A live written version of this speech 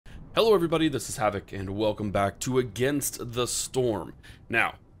Hello everybody, this is Havoc and welcome back to Against the Storm.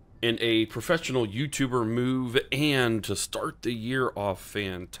 Now, in a professional YouTuber move and to start the year off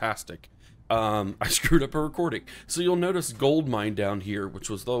fantastic, I screwed up a recording. So you'll notice gold mine down here, which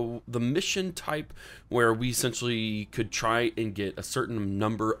was the mission type where we essentially could try and get a certain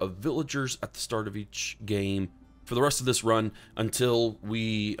number of villagers at the start of each game for the rest of this run until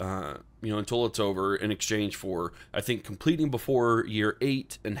we until it's over, in exchange for, I think, completing before year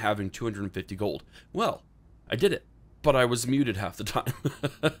 8 and having 250 gold. Well, I did it, but I was muted half the time.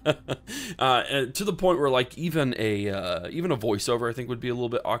 And to the point where, like, even a voiceover, I think, would be a little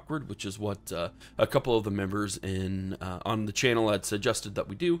bit awkward, which is what a couple of the members on the channel had suggested that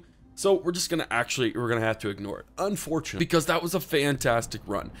we do. So we're just gonna have to ignore it, unfortunately, because that was a fantastic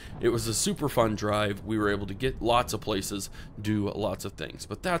run. It was a super fun drive. We were able to get lots of places, do lots of things,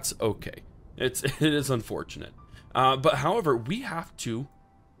 but that's okay. It is unfortunate. But however, we have to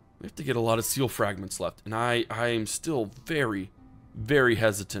get a lot of seal fragments left, and I am still very, very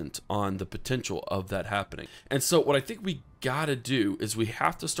hesitant on the potential of that happening. And so what I think we gotta do is we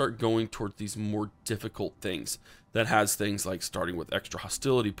have to start going towards these more difficult things that has things like starting with extra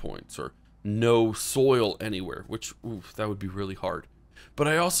hostility points or no soil anywhere, which, oof, that would be really hard. But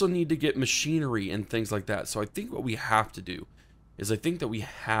I also need to get machinery and things like that. So I think what we have to do is I think that we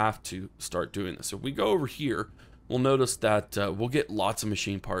have to start doing this. So if we go over here, we'll notice that we'll get lots of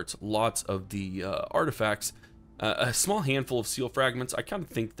machine parts, lots of the artifacts, a small handful of seal fragments. I kind of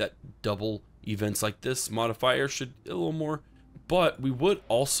think that double events like this modifier should a little more, but we would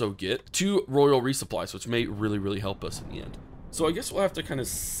also get 2 royal resupplies, which may really help us in the end. So I guess we'll have to kind of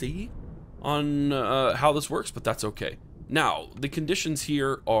see on how this works, but that's okay. Now, the conditions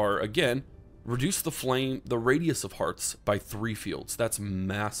here are, again, reduce the radius of hearts by 3 fields. That's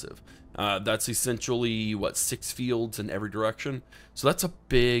massive. That's essentially, what, 6 fields in every direction? So that's a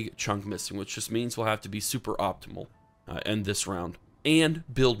big chunk missing, which just means we'll have to be super optimal in this round and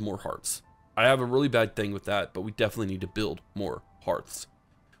build more hearts. I have a really bad thing with that, but we definitely need to build more hearths.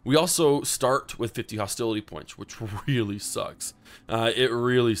 We also start with 50 hostility points, which really sucks. It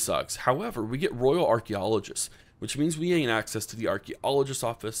really sucks. However, we get royal archaeologists, which means we gain access to the archaeologist's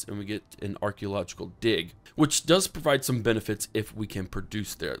office and we get an archaeological dig, which does provide some benefits if we can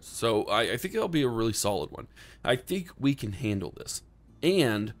produce there. So I think it'll be a really solid one. I think we can handle this.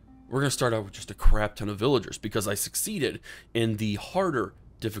 And we're going to start out with just a crap ton of villagers because I succeeded in the harder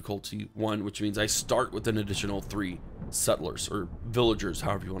difficulty one, which means I start with an additional 3 settlers or villagers,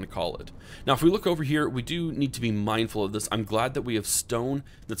 however you want to call it. Now, if we look over here, we do need to be mindful of this. I'm glad that we have stone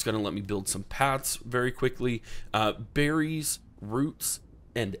that's going to let me build some paths very quickly. Berries, roots,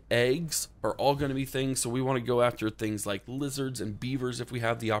 and eggs are all going to be things, so we want to go after things like lizards and beavers if we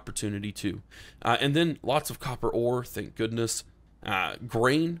have the opportunity to. And then lots of copper ore, thank goodness.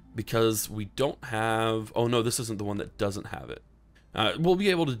 Grain, because we don't have... Oh no, this isn't the one that doesn't have it. We'll be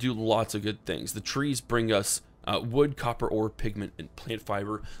able to do lots of good things. The trees bring us wood, copper ore, pigment, and plant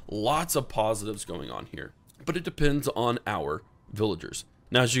fiber. Lots of positives going on here. But it depends on our villagers.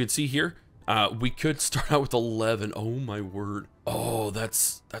 Now, as you can see here, we could start out with 11. Oh, my word. Oh,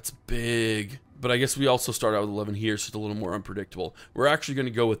 that's big. But I guess we also start out with 11 here, so it's a little more unpredictable. We're actually going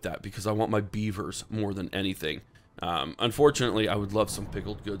to go with that because I want my beavers more than anything. Unfortunately, I would love some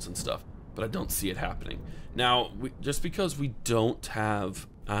pickled goods and stuff, but I don't see it happening. Now, just because we don't have,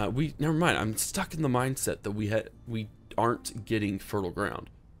 never mind, I'm stuck in the mindset that we aren't getting fertile ground.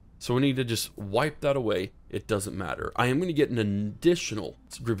 So we need to just wipe that away. It doesn't matter. I am going to get an additional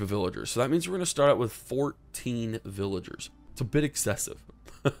group of villagers. So that means we're going to start out with 14 villagers. It's a bit excessive,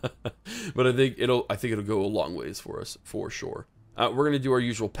 but I think it'll go a long ways for us, for sure. We're going to do our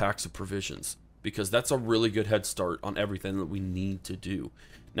usual packs of provisions, because that's a really good head start on everything that we need to do.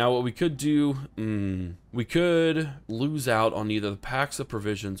 Now, what we could do, we could lose out on either the packs of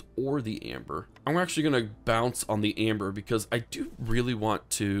provisions or the amber. I'm actually going to bounce on the amber because I do really want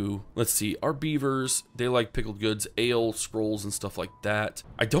to, let's see, our beavers, they like pickled goods, ale, scrolls, and stuff like that.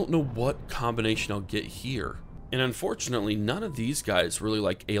 I don't know what combination I'll get here. And unfortunately, none of these guys really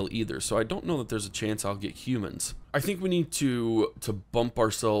like ale either, so I don't know that there's a chance I'll get humans. I think we need to bump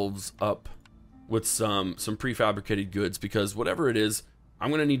ourselves up with some prefabricated goods, because whatever it is, I'm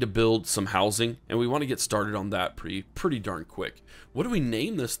going to need to build some housing, and we want to get started on that pretty darn quick. What do we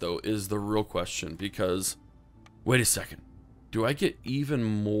name this, though, is the real question, because, wait a second, do I get even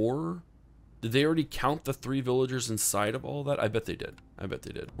more? Did they already count the 3 villagers inside of all that? I bet they did. I bet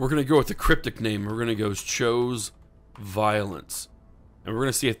they did. We're going to go with the cryptic name. We're going to go chose violence. And we're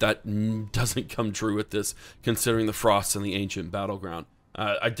going to see if that doesn't come true with this, considering the frosts in the ancient battleground.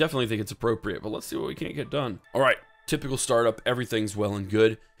 I definitely think it's appropriate, but let's see what we can't get done. All right. Typical startup, everything's well and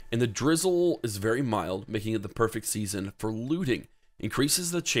good. And the drizzle is very mild, making it the perfect season for looting.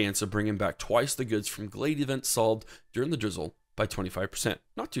 Increases the chance of bringing back twice the goods from glade events solved during the drizzle by 25%.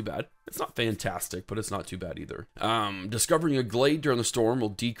 Not too bad. It's not fantastic, but it's not too bad either. Discovering a glade during the storm will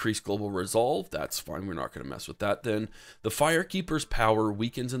decrease global resolve. That's fine. We're not going to mess with that then. The Firekeeper's power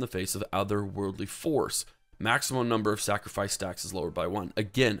weakens in the face of otherworldly force. Maximum number of sacrifice stacks is lowered by 1.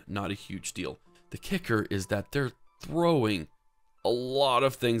 Again, not a huge deal. The kicker is that they're throwing a lot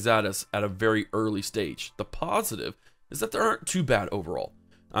of things at us at a very early stage. The positive is that they aren't too bad overall.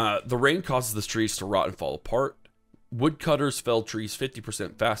 The rain causes the trees to rot and fall apart. Woodcutters fell trees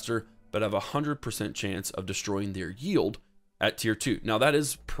 50% faster, but have a 100% chance of destroying their yield at tier 2. Now that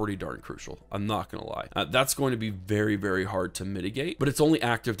is pretty darn crucial. I'm not gonna lie. That's going to be very, very hard to mitigate, but it's only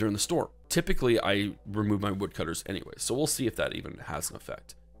active during the storm. Typically I remove my woodcutters anyway, so we'll see if that even has an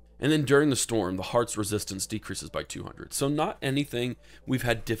effect. And then during the storm, the heart's resistance decreases by 200. So not anything we've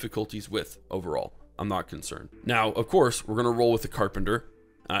had difficulties with overall. I'm not concerned. Now, of course, we're gonna roll with the carpenter.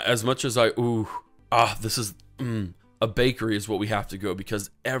 As much as this is, a bakery is what we have to go, because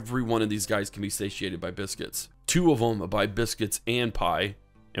every one of these guys can be satiated by biscuits. 2 of them buy biscuits and pie,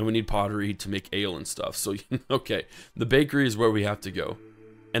 and we need pottery to make ale and stuff. So, okay, the bakery is where we have to go.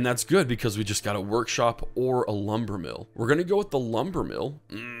 And that's good because we just got a workshop or a lumber mill. We're gonna go with the lumber mill.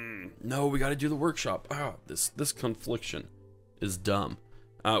 No, we gotta do the workshop. This confliction is dumb.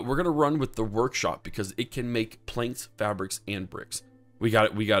 We're gonna run with the workshop because it can make planks, fabrics, and bricks. We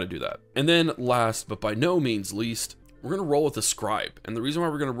gotta do that. And then last, but by no means least, we're gonna roll with the scribe. And the reason why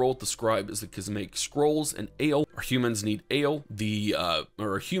we're gonna roll with the scribe is because make scrolls and ale. Our humans need ale.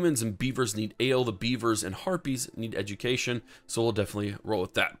 Our humans and beavers need ale. The beavers and harpies need education. So we'll definitely roll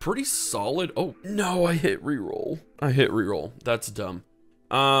with that. Pretty solid. Oh no, I hit reroll. That's dumb.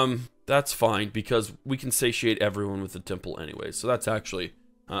 That's fine because we can satiate everyone with the temple anyway. So that's actually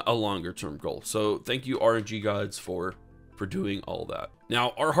a longer term goal. So thank you RNG gods for doing all that.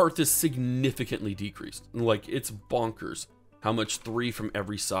 Now our hearth is significantly decreased. Like it's bonkers how much 3 from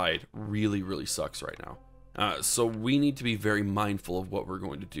every side really sucks right now. So we need to be very mindful of what we're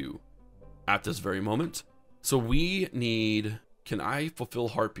going to do at this very moment. So we need, can I fulfill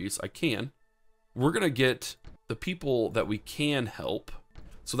harpies? I can. We're gonna get the people that we can help.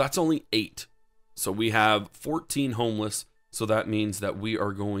 So that's only 8. So we have 14 homeless. So that means that we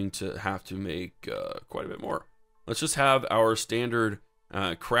are going to have to make quite a bit more. Let's just have our standard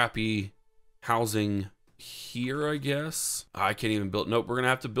crappy housing here, I guess. I can't even build. Nope, we're going to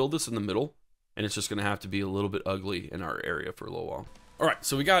have to build this in the middle. And it's just going to have to be a little bit ugly in our area for a little while. All right,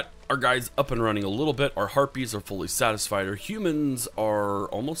 so we got our guys up and running a little bit. Our harpies are fully satisfied. Our humans are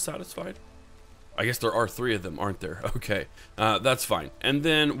almost satisfied. I guess there are 3 of them, aren't there? Okay, that's fine. And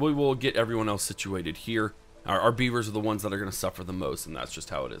then we will get everyone else situated here. Our beavers are the ones that are going to suffer the most, and that's just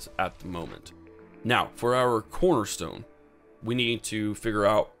how it is at the moment. Now, for our cornerstone, we need to figure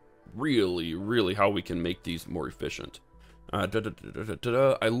out really how we can make these more efficient. I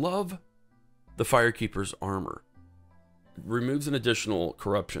love the Firekeeper's armor. It removes an additional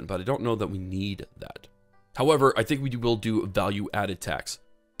corruption, but I don't know that we need that. However, I think we will do value-added tax.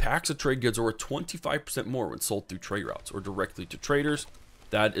 Packs of trade goods are worth 25% more when sold through trade routes or directly to traders.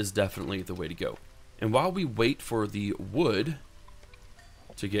 That is definitely the way to go. And while we wait for the wood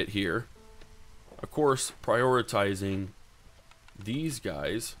to get here, of course, prioritizing these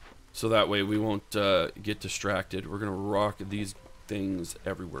guys so that way we won't get distracted. We're going to rock these things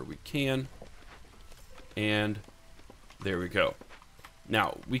everywhere we can. And there we go.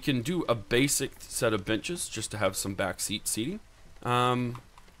 Now, we can do a basic set of benches just to have some back seat seating.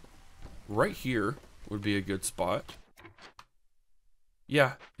 Right here would be a good spot.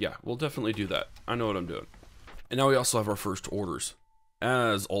 Yeah, we'll definitely do that. I know what I'm doing. And now we also have our first orders.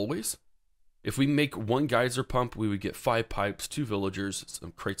 As always, if we make 1 geyser pump, we would get 5 pipes, 2 villagers,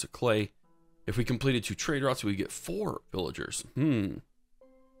 some crates of clay. If we completed 2 trade routes, we would get 4 villagers.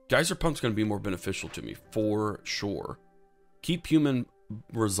 Geyser pump's going to be more beneficial to me, for sure. Keep human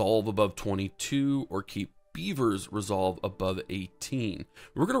resolve above 22, or keep beavers resolve above 18.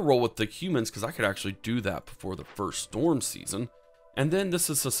 We're going to roll with the humans, because I could actually do that before the first storm season. And then this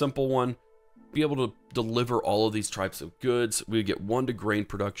is a simple one. Be able to deliver all of these types of goods. We get 1 to grain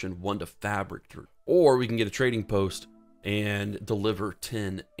production, 1 to fabric, or we can get a trading post and deliver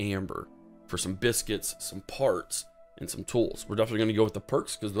 10 amber for some biscuits, some parts, and some tools. We're definitely going to go with the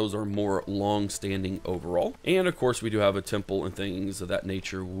perks because those are more long-standing overall. And of course, we do have a temple and things of that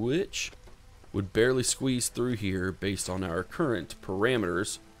nature, which would barely squeeze through here based on our current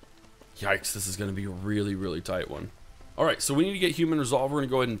parameters. Yikes, this is going to be a really tight one. All right, so we need to get human resolve. We're going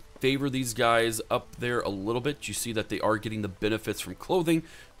to go ahead and favor these guys up there a little bit. You see that they are getting the benefits from clothing,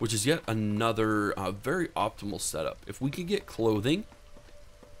 which is yet another very optimal setup. If we can get clothing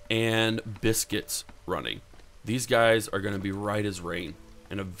and biscuits running, these guys are going to be right as rain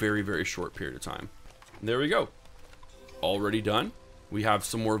in a very, very short period of time. And there we go. Already done. We have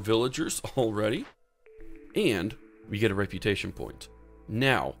some more villagers already. And we get a reputation point.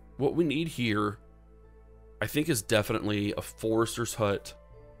 Now, what we need here, I think, is definitely a forester's hut.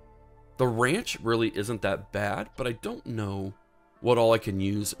 The ranch really isn't that bad, but I don't know what all I can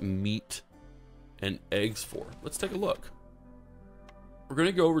use meat and eggs for. Let's take a look. We're going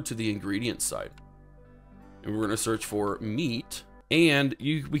to go over to the ingredients side. And we're going to search for meat. And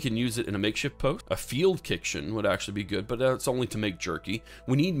we can use it in a makeshift post. A field kitchen would actually be good, but that's only to make jerky.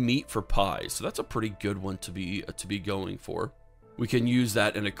 We need meat for pies, so that's a pretty good one to be going for. We can use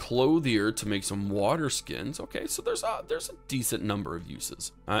that in a clothier to make some water skins. Okay, so there's a decent number of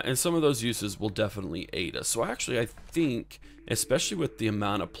uses, and some of those uses will definitely aid us. So actually, I think, especially with the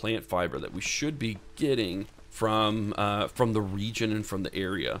amount of plant fiber that we should be getting from the region and from the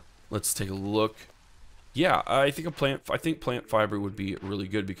area, let's take a look. Yeah, I think plant fiber would be really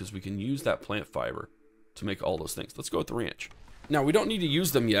good because we can use that plant fiber to make all those things. Let's go with the ranch. Now, we don't need to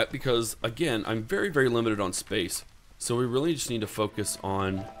use them yet because, again, I'm very, very limited on space. So we really just need to focus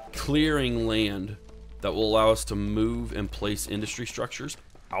on clearing land that will allow us to move and place industry structures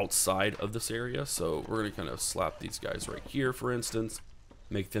outside of this area. So we're going to kind of slap these guys right here, for instance,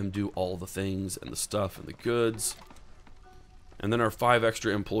 make them do all the things and the stuff and the goods. And then our 5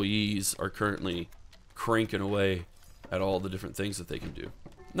 extra employees are currently cranking away at all the different things that they can do.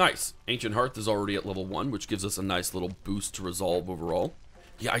 Nice. Ancient Hearth is already at level 1, which gives us a nice little boost to resolve overall.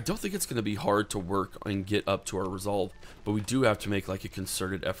 Yeah, I don't think it's going to be hard to work and get up to our resolve, but we do have to make like a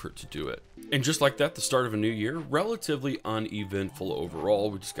concerted effort to do it. And just like that, the start of a new year, relatively uneventful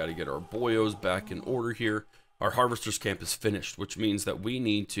overall. We just got to get our boyos back in order here. Our harvester's camp is finished, which means that we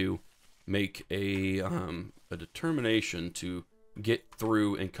need to make a determination to get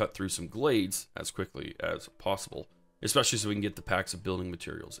through and cut through some glades as quickly as possible, especially so we can get the packs of building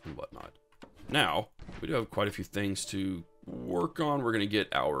materials and whatnot. Now, we do have quite a few things to work on. We're going to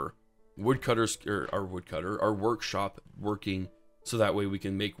get our our workshop working so that way we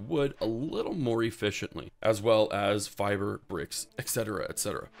can make wood a little more efficiently, as well as fiber, bricks, etc.,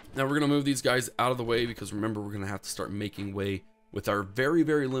 etc. Now we're going to move these guys out of the way because remember, we're going to have to start making way with our very,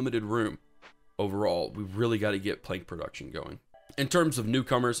 very limited room. Overall, we really got to get plank production going. In terms of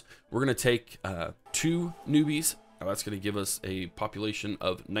newcomers, we're going to take 2 newbies. Now that's going to give us a population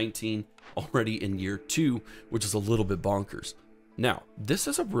of 19 already in year 2, which is a little bit bonkers. Now, this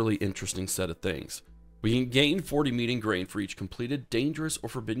is a really interesting set of things. We can gain 40 meat and grain for each completed dangerous or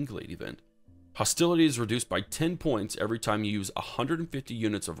forbidden glade event. Hostility is reduced by 10 points every time you use 150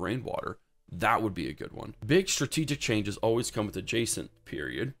 units of rainwater. That would be a good one. Big strategic changes always come with adjustment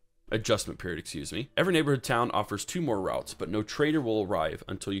period, excuse me. Every neighborhood town offers 2 more routes, but no trader will arrive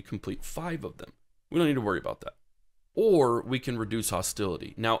until you complete 5 of them. We don't need to worry about that. Or we can reduce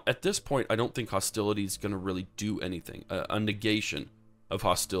hostility. Now, at this point, I don't think hostility is going to really do anything. A negation of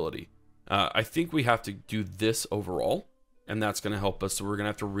hostility. I think we have to do this overall, and that's going to help us. So we're going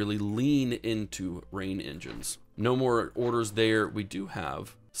to have to really lean into rain engines. No more orders there. We do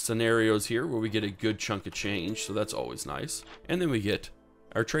have scenarios here where we get a good chunk of change, so that's always nice. And then we get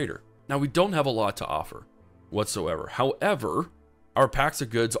our trader. Now, we don't have a lot to offer whatsoever. However, our packs of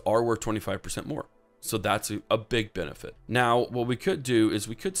goods are worth 25% more. So that's a big benefit. Now, what we could do is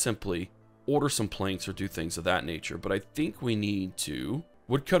we could simply order some planks or do things of that nature. But I think we need to...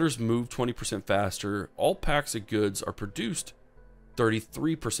 Woodcutters move 20% faster. All packs of goods are produced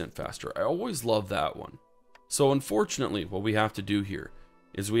 33% faster. I always love that one. So unfortunately, what we have to do here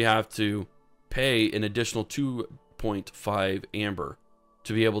is we have to pay an additional 2.5 amber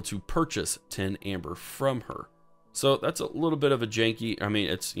to be able to purchase 10 amber from her. So that's a little bit of a janky... I mean,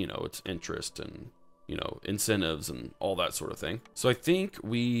 it's, you know, it's interest and... you know, incentives and all that sort of thing. So I think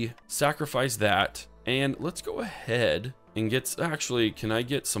we sacrifice that, and let's go ahead and get, actually, can I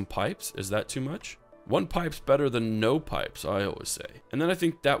get some pipes? Is that too much? 1 pipe's better than no pipes, I always say. And then I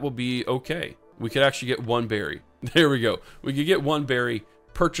think that will be okay. We could actually get 1 berry. There we go. We could get 1 berry,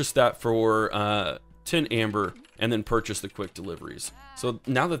 purchase that for 10 amber, and then purchase the quick deliveries. So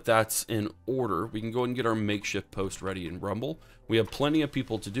now that that's in order, we can go and get our makeshift post ready in Rumble. We have plenty of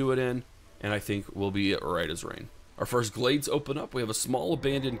people to do it in, and I think we'll be right as rain. Our first glades open up. We have a small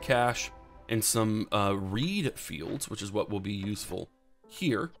abandoned cache and some reed fields, which is what will be useful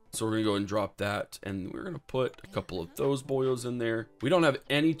here. So we're gonna go and drop that, and we're gonna put a couple of those boyos in there. We don't have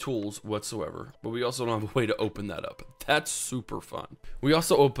any tools whatsoever, but we also don't have a way to open that up. That's super fun. We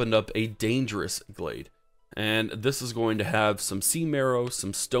also opened up a dangerous glade, and this is going to have some sea marrow,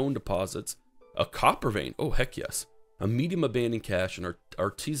 some stone deposits, a copper vein, oh heck yes, a medium abandoned cache, an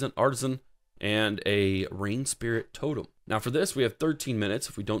artisan, and a rain spirit totem. Now for this, we have 13 minutes.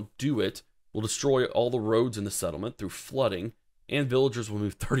 If we don't do it, we'll destroy all the roads in the settlement through flooding, and villagers will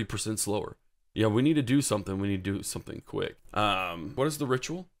move 30% slower. Yeah, we need to do something. We need to do something quick. What is the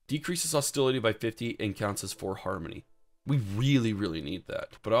ritual? Decreases hostility by 50 and counts as 4 harmony. We really, really need that.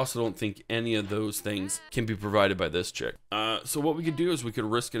 But I also don't think any of those things can be provided by this chick. So what we could do is we could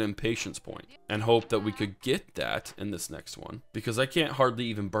risk an impatience point and hope that we could get that in this next one, because I can't hardly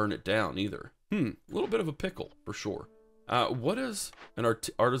even burn it down either. A little bit of a pickle for sure. What does an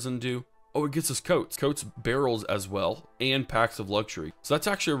artisan do? Oh, it gets us coats. Coats, barrels as well, and packs of luxury. So that's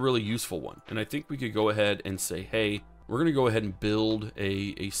actually a really useful one. And I think we could go ahead and say, hey, we're gonna go ahead and build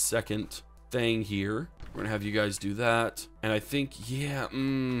a second thing here. We're gonna have you guys do that. And I think, yeah,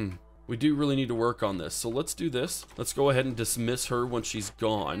 we do really need to work on this. So let's do this. Let's go ahead and dismiss her when she's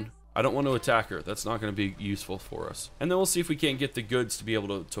gone. I don't want to attack her. That's not going to be useful for us. And then we'll see if we can't get the goods to be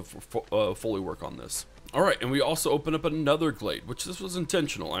able to fully work on this. All right, and we also open up another glade, which this was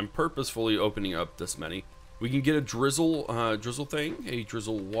intentional. I'm purposefully opening up this many. We can get a drizzle thing, a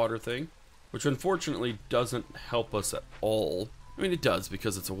drizzle water thing, which unfortunately doesn't help us at all. I mean, it does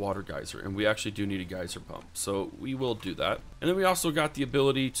because it's a water geyser, and we actually do need a geyser pump, so we will do that. And then we also got the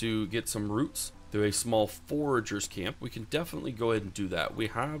ability to get some roots through a small forager's camp. We can definitely go ahead and do that. We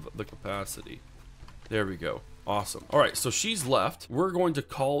have the capacity. There we go. Awesome. All right, so she's left. We're going to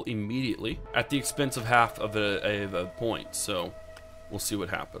call immediately at the expense of half of a point, so we'll see what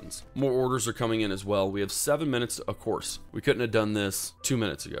happens. More orders are coming in as well. We have 7 minutes, of course. We couldn't have done this 2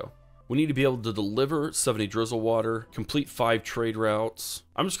 minutes ago. We need to be able to deliver 70 drizzle water, complete 5 trade routes.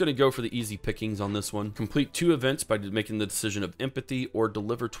 I'm just going to go for the easy pickings on this one. Complete 2 events by making the decision of empathy, or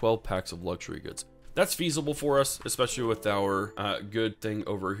deliver 12 packs of luxury goods. That's feasible for us, especially with our good thing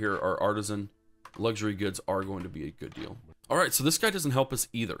over here, our artisan. Luxury goods are going to be a good deal. All right, so this guy doesn't help us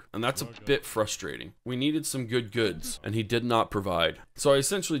either, and that's a bit frustrating. We needed some good goods, and he did not provide. So I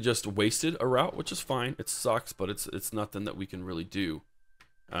essentially just wasted a route, which is fine. It sucks, but it's nothing that we can really do.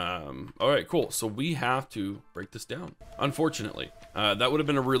 All right, cool. So we have to break this down. Unfortunately, that would have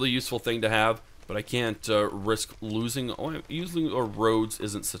been a really useful thing to have, but I can't risk losing. Using our roads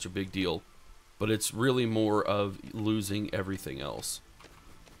isn't such a big deal, but it's really more of losing everything else.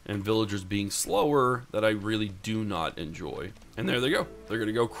 And villagers being slower that I really do not enjoy. And there they go. They're going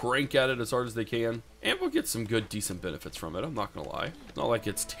to go crank at it as hard as they can. And we'll get some good, decent benefits from it. I'm not going to lie. It's not like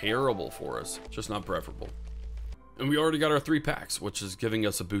it's terrible for us. It's just not preferable. And we already got our 3 packs, which is giving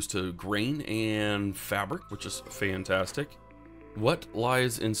us a boost to grain and fabric, which is fantastic. What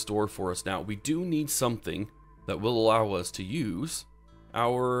lies in store for us now? We do need something that will allow us to use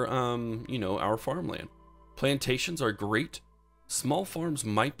our, our farmland. Plantations are great. Small farms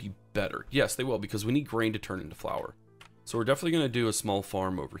might be better. Yes, they will, because we need grain to turn into flour. So we're definitely going to do a small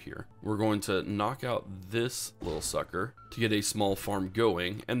farm over here. We're going to knock out this little sucker to get a small farm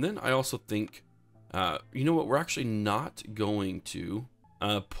going. And then I also think, you know what, we're actually not going to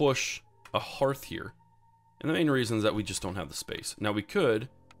push a hearth here. And the main reason is that we just don't have the space. Now we could,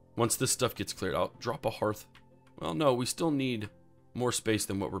 once this stuff gets cleared out, drop a hearth. Well, no, we still need more space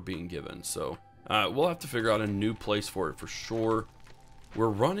than what we're being given. So we'll have to figure out a new place for it for sure. We're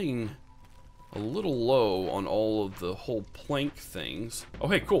running a little low on all of the whole plank things. Oh,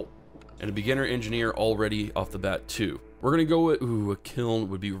 hey, cool. And a beginner engineer already off the bat too. We're gonna go with, ooh, a kiln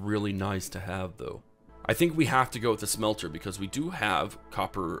would be really nice to have though. I think we have to go with the smelter because we do have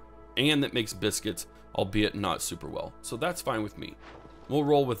copper and that makes biscuits, albeit not super well. So that's fine with me. We'll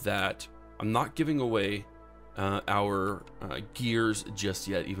roll with that. I'm not giving away our gears just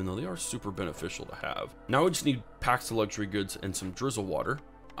yet, even though they are super beneficial to have. Now we just need packs of luxury goods and some drizzle water.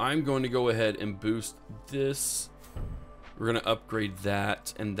 I'm going to go ahead and boost this. We're going to upgrade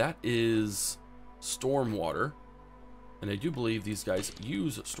that, and that is storm water. And I do believe these guys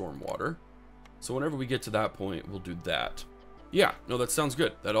use storm water. So whenever we get to that point, we'll do that. Yeah, no, that sounds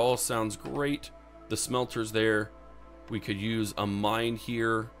good. That all sounds great. The smelter's there. We could use a mine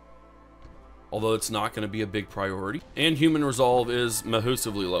here, although it's not going to be a big priority. And human resolve is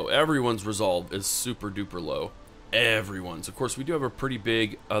massively low. Everyone's resolve is super duper low. Everyone's. Of course, we do have a pretty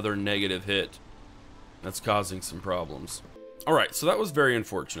big other negative hit that's causing some problems. All right, so that was very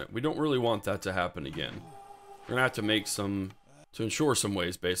unfortunate. We don't really want that to happen again. We're gonna have to make some, to ensure some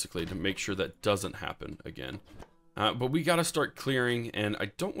ways basically to make sure that doesn't happen again. But we got to start clearing, and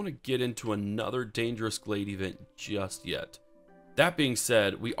I don't want to get into another dangerous glade event just yet. That being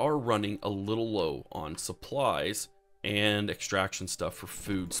said, we are running a little low on supplies and extraction stuff for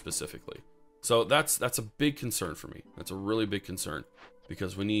food specifically. So that's a big concern for me. That's a really big concern,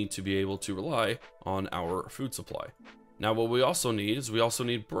 because we need to be able to rely on our food supply. Now, what we also need is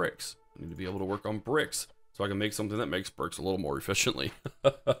bricks. We need to be able to work on bricks, so I can make something that makes bricks a little more efficiently.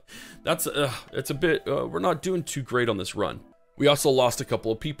 It's a bit, we're not doing too great on this run. We also lost a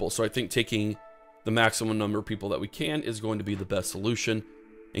couple of people, so I think taking the maximum number of people that we can is going to be the best solution.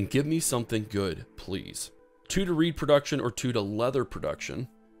 And give me something good, please. 2 to reed production or 2 to leather production.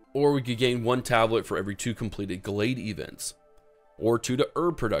 Or we could gain 1 tablet for every 2 completed glade events. Or 2 to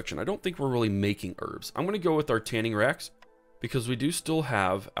herb production. I don't think we're really making herbs. I'm going to go with our tanning racks, because we do still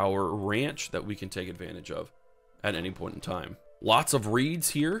have our ranch that we can take advantage of at any point in time. Lots of reeds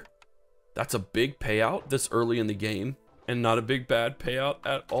here. That's a big payout this early in the game, and not a big bad payout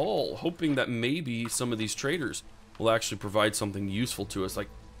at all. Hoping that maybe some of these traders will actually provide something useful to us, like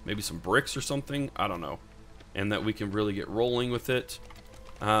maybe some bricks or something. I don't know. And that we can really get rolling with it.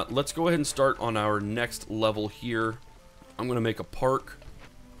 Let's go ahead and start on our next level here. I'm going to make a park.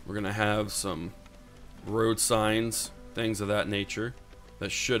 We're going to have some road signs, things of that nature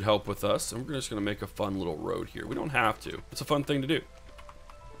that should help with us. And we're just going to make a fun little road here. We don't have to. It's a fun thing to do.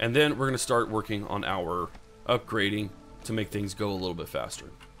 And then we're going to start working on our upgrading to make things go a little bit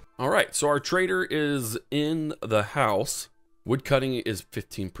faster. All right, so our trader is in the house. Wood cutting is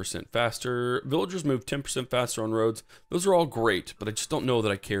 15% faster. Villagers move 10% faster on roads. Those are all great, but I just don't know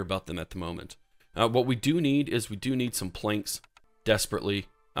that I care about them at the moment. What we do need is some planks desperately.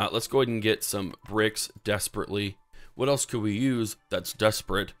 Let's go ahead and get some bricks desperately. What else could we use that's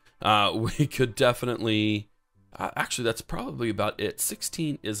desperate? We could definitely... actually, that's probably about it.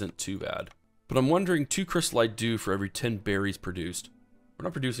 16 isn't too bad. But I'm wondering, 2 crystallite dew for every 10 berries produced. We're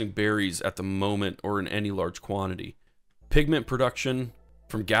not producing berries at the moment or in any large quantity. Pigment production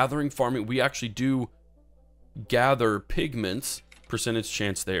from gathering, farming. We actually do gather pigments. Percentage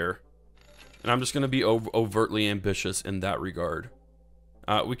chance there. And I'm just going to be overtly ambitious in that regard.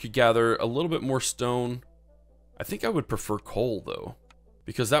 We could gather a little bit more stone. I think I would prefer coal, though,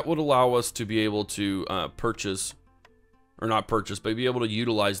 because that would allow us to be able to purchase, or not purchase, but be able to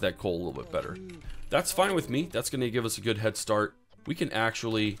utilize that coal a little bit better. That's fine with me. That's going to give us a good head start. We can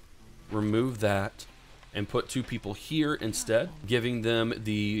actually remove that and put 2 people here instead, giving them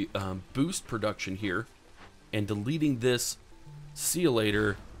the boost production here, and deleting this. See you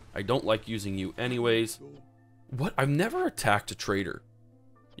later. I don't like using you anyways. What? I've never attacked a trader.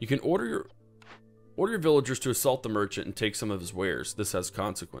 You can order your villagers to assault the merchant and take some of his wares. This has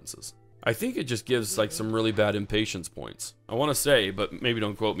consequences. I think it just gives like some really bad impatience points. I want to say, but maybe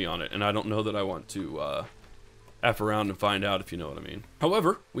don't quote me on it, and I don't know that I want to F around and find out, if you know what I mean.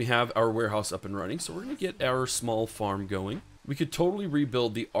 However, we have our warehouse up and running, so we're going to get our small farm going. We could totally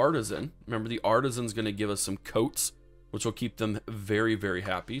rebuild the artisan. Remember, the artisan's going to give us some coats, which will keep them very, very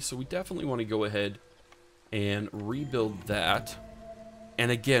happy. So we definitely want to go ahead and rebuild that. And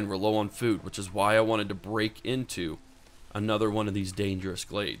again, we're low on food, which is why I wanted to break into another one of these dangerous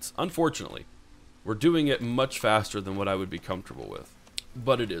glades. Unfortunately, we're doing it much faster than what I would be comfortable with.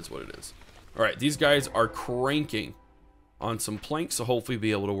 But it is what it is. All right, these guys are cranking on some planks, so hopefully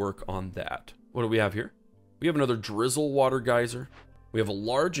be able to work on that. What do we have here? We have another drizzle water geyser. We have a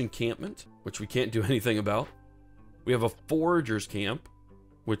large encampment, which we can't do anything about. We have a forager's camp,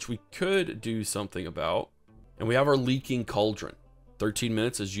 which we could do something about. And we have our leaking cauldron. 13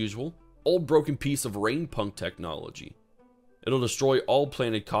 minutes as usual. Old broken piece of rain punk technology. It'll destroy all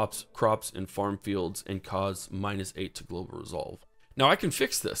planted crops in farm fields and cause -8 to global resolve. Now I can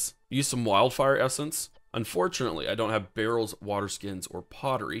fix this. Use some wildfire essence. Unfortunately, I don't have barrels, water skins, or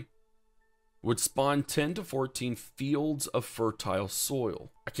pottery. Would spawn 10 to 14 fields of fertile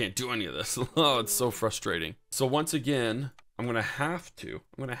soil. I can't do any of this. Oh, it's so frustrating. So once again, I'm gonna have to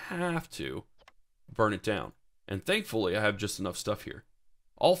burn it down. And thankfully, I have just enough stuff here.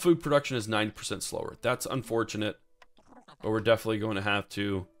 All food production is 90% slower. That's unfortunate, but we're definitely going to have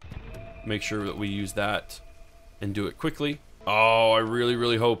to make sure that we use that and do it quickly. Oh, I really,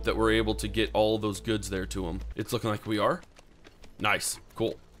 really hope that we're able to get all those goods there to them. It's looking like we are. Nice,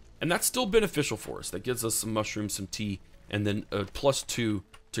 cool. And that's still beneficial for us. That gives us some mushrooms, some tea, and then a +2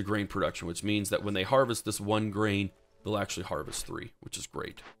 to grain production, which means that when they harvest this 1 grain, they'll actually harvest 3, which is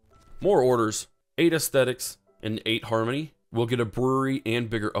great. More orders, 8 aesthetics and 8 harmony. We'll get a brewery and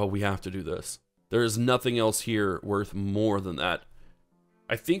bigger. Oh, we have to do this. There is nothing else here worth more than that.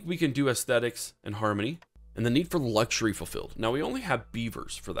 I think we can do aesthetics and harmony, and the need for luxury fulfilled. Now, we only have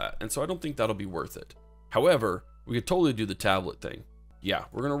beavers for that, and so I don't think that'll be worth it. However, We could totally do the tablet thing. Yeah,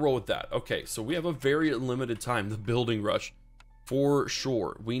 we're gonna roll with that. Okay, so we have a very limited time, the building rush, for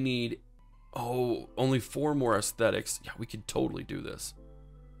sure. We need, oh, only 4 more aesthetics. Yeah, we could totally do this.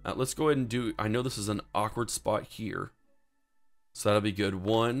 Let's go ahead and do, I know this is an awkward spot here, so that'll be good.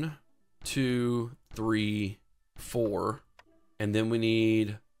 1, 2, 3, 4, and then we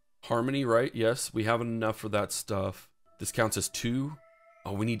need harmony, right? Yes, we have enough for that stuff. This counts as 2.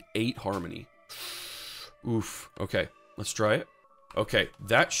 Oh, we need 8 harmony. Oof. Okay, let's try it. Okay,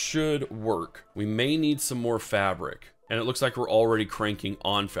 that should work. We may need some more fabric, and it looks like we're already cranking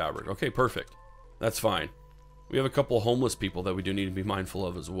on fabric. Okay, perfect. That's fine. We have a couple homeless people that we do need to be mindful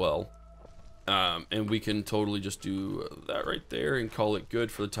of as well. And we can totally just do that right there and call it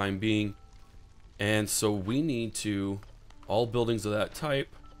good for the time being. And so we need to, all buildings of that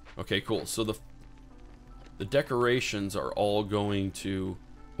type. Okay, cool. So the decorations are all going to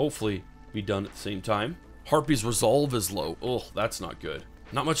hopefully be done at the same time. Harpy's resolve is low. Oh, that's not good.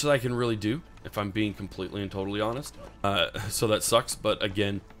 Not much that I can really do, if I'm being completely and totally honest. So that sucks. But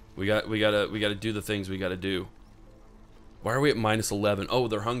again, we gotta do the things we gotta do. Why are we at -11? Oh,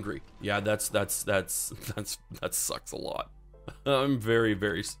 they're hungry. Yeah, that sucks a lot. I'm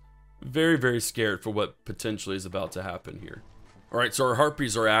very scared for what potentially is about to happen here. All right, so our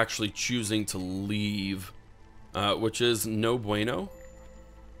harpies are actually choosing to leave, which is no bueno.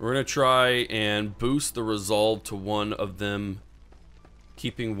 We're gonna try and boost the resolve to one of them,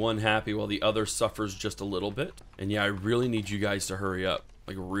 keeping one happy while the other suffers just a little bit. And yeah, I really need you guys to hurry up,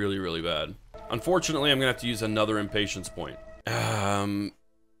 like really bad. Unfortunately, I'm gonna have to use another impatience point.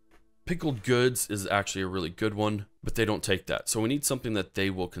 Pickled goods is actually a really good one, but they don't take that. So we need something that they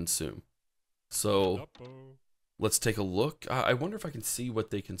will consume. So let's take a look. I wonder if I can see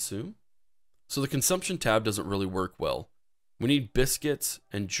what they consume. So the consumption tab doesn't really work well. We need biscuits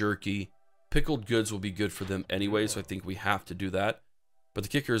and jerky. Pickled goods will be good for them anyway, so I think we have to do that. But the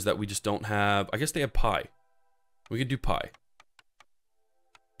kicker is that we just don't have, I guess they have pie. We could do pie.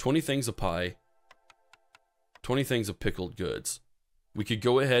 20 things of pie. 20 things of pickled goods. We could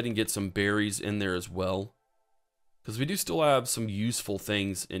go ahead and get some berries in there as well, because we do still have some useful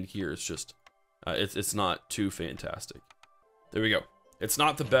things in here. It's just, it's not too fantastic. There we go. It's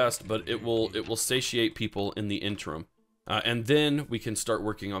not the best, but it will satiate people in the interim. And then we can start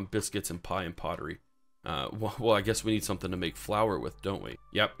working on biscuits and pie and pottery. Well, I guess we need something to make flour with, don't we?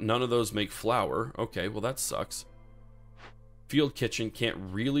 Yep, none of those make flour. Okay, well that sucks. Field kitchen can't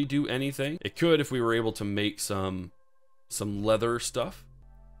really do anything. It could if we were able to make some leather stuff.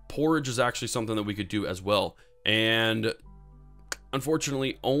 Porridge is actually something that we could do as well. And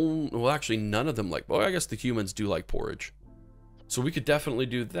unfortunately, well, actually none of them like, well, I guess the humans do like porridge. So we could definitely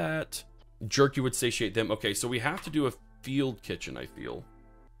do that. Jerky would satiate them. Okay, so we have to do a field kitchen, I feel.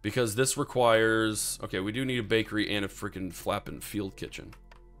 Because this requires, okay, we do need a bakery and a freaking flapping field kitchen.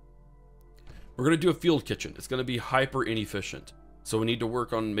 We're gonna do a field kitchen. It's gonna be hyper inefficient. So we need to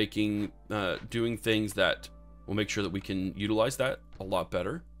work on making, doing things that will make sure that we can utilize that a lot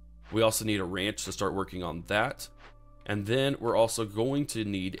better. We also need a ranch to start working on that. And then we're also going to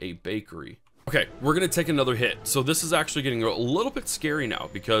need a bakery. Okay, we're gonna take another hit. So this is actually getting a little bit scary now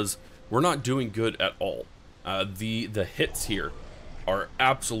because we're not doing good at all. The hits here are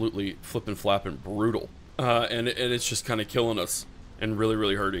absolutely flippin' flappin' brutal. And it's just kind of killing us and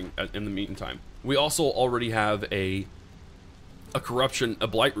really hurting in the meantime. We also already have a corruption, a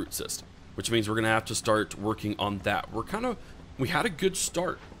blight root cyst, which means we're gonna have to start working on that. We had a good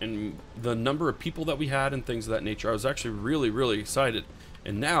start, and the number of people that we had and things of that nature, I was actually really excited.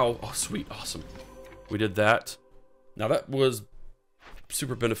 And now, oh sweet, awesome, we did that. Now that was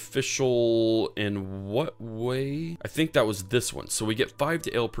super beneficial in what way? I think that was this one. So we get 5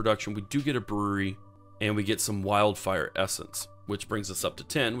 to ale production, we do get a brewery, and we get some wildfire essence, which brings us up to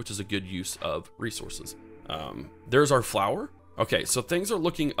 10, which is a good use of resources. There's our flour. Okay, so things are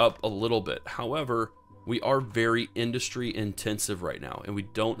looking up a little bit. However, we are very industry intensive right now, and we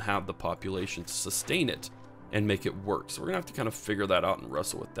don't have the population to sustain it and make it work. So we're gonna have to kind of figure that out and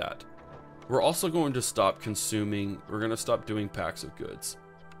wrestle with that. We're also going to stop consuming, we're gonna stop doing packs of goods.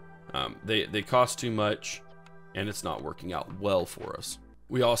 They cost too much, and it's not working out well for us.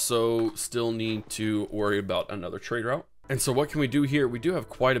 We also still need to worry about another trade route. And so what can we do here? We do have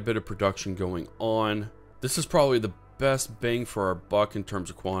quite a bit of production going on. This is probably the best bang for our buck in terms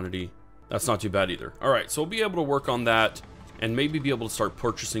of quantity. That's not too bad either. All right, so we'll be able to work on that and maybe be able to start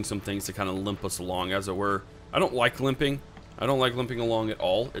purchasing some things to kind of limp us along, as it were. I don't like limping. I don't like limping along at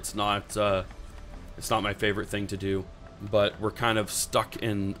all. It's not my favorite thing to do, but we're kind of stuck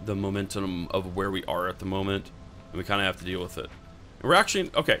in the momentum of where we are at the moment, and we kind of have to deal with it. And we're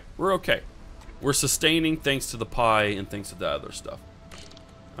actually, okay, we're okay. We're sustaining thanks to the pie and thanks to the other stuff.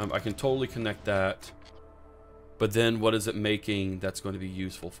 I can totally connect that. But then what is it making that's going to be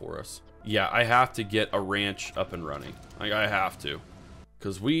useful for us? Yeah, I have to get a ranch up and running. Like, I have to.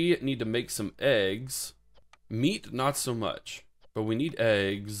 Because we need to make some eggs. Meat, not so much. But we need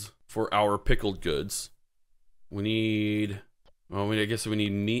eggs for our pickled goods. We need... Well, I guess we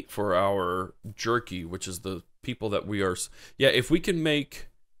need meat for our jerky, which is the people that we are... Yeah, if we can make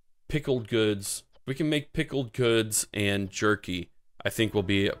pickled goods... We can make pickled goods and jerky. I think we'll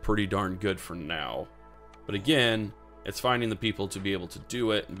be pretty darn good for now. But again, it's finding the people to be able to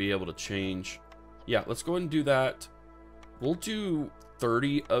do it and be able to change. Yeah, let's go ahead and do that. We'll do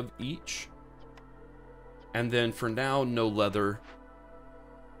 30 of each. And then for now, no leather.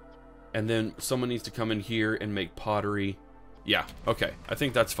 And then someone needs to come in here and make pottery. Yeah, okay, I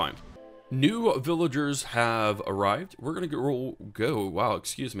think that's fine. New villagers have arrived. We're gonna go, wow,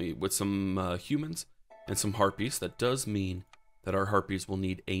 excuse me, with some humans and some harpies. That does mean that our harpies will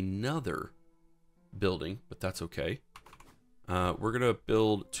need another building, but that's okay. We're gonna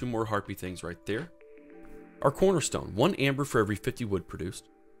build 2 more harpy things right there. Our cornerstone, 1 amber for every 50 wood produced.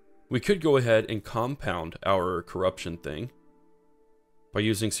 We could go ahead and compound our corruption thing by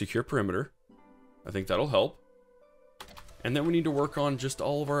using secure perimeter. I think that'll help. And then we need to work on just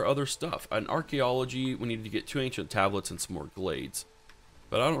all of our other stuff. In archaeology, we need to get 2 ancient tablets and some more glades.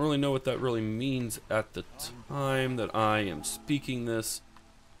 But I don't really know what that really means at the time that I am speaking this,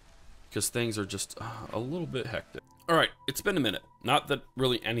 because things are just a little bit hectic. All right, it's been a minute. Not that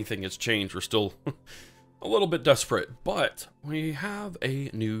really anything has changed. We're still a little bit desperate, but we have a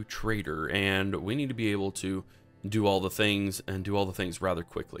new trader, and we need to be able to do all the things and do all the things rather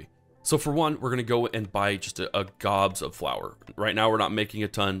quickly. So for one, we're going to go and buy just a gobs of flour. Right now, we're not making a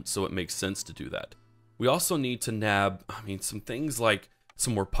ton, so it makes sense to do that. We also need to nab, I mean, some things like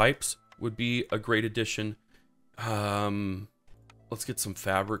some more pipes would be a great addition. Let's get some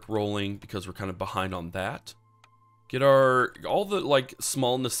fabric rolling because we're kind of behind on that. Get all the like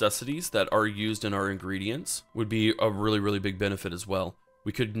small necessities that are used in our ingredients would be a really, really big benefit as well.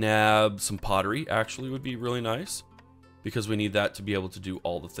 We could nab some pottery, actually would be really nice, because we need that to be able to do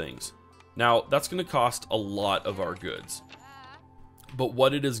all the things. Now, that's going to cost a lot of our goods. But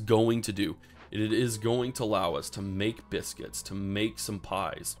what it is going to do, it is going to allow us to make biscuits, to make some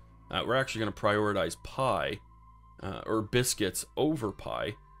pies. We're actually going to prioritize pie, or biscuits over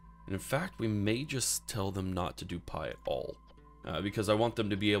pie. And in fact, we may just tell them not to do pie at all. Because I want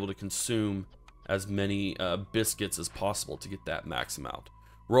them to be able to consume as many biscuits as possible to get that max amount.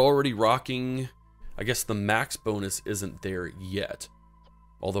 We're already rocking... I guess the max bonus isn't there yet,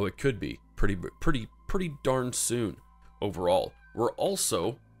 although it could be pretty darn soon overall. We're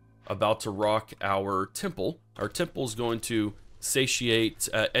also about to rock our temple. Our temple is going to satiate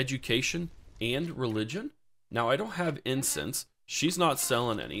education and religion. Now, I don't have incense. She's not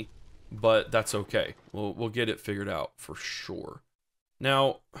selling any, but that's okay. We'll get it figured out for sure.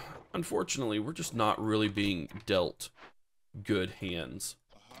 Now, unfortunately, we're just not really being dealt good hands.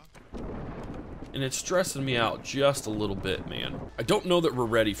 And it's stressing me out just a little bit, man. I don't know that we're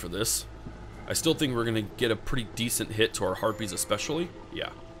ready for this. I still think we're gonna get a pretty decent hit to our harpies especially. Yeah.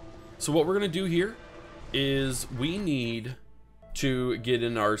 So what we're gonna do here is we need to get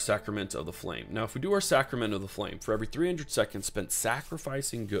in our Sacrament of the Flame. Now, if we do our Sacrament of the Flame, for every 300 seconds spent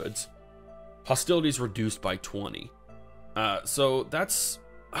sacrificing goods, hostility is reduced by 20. So that's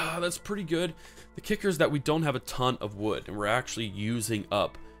pretty good. The kicker is that we don't have a ton of wood, and we're actually using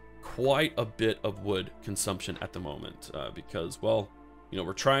up quite a bit of wood consumption at the moment, because, well, you know,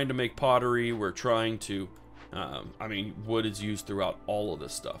 we're trying to make pottery, we're trying to, I mean, wood is used throughout all of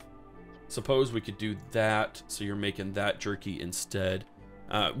this stuff. Suppose we could do that, so you're making that jerky instead.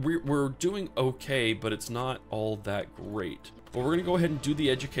 We're doing okay, but it's not all that great. But we're gonna go ahead and do the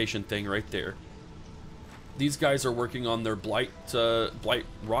education thing right there. These guys are working on their blight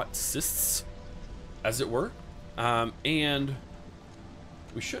rot cysts, as it were, and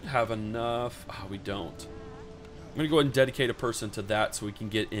we should have enough. We don't. I'm gonna go ahead and dedicate a person to that so we can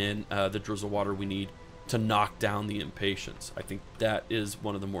get in the drizzle water we need to knock down the impatience. I think that is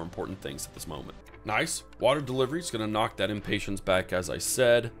one of the more important things at this moment. Nice. Water delivery is gonna knock that impatience back, as I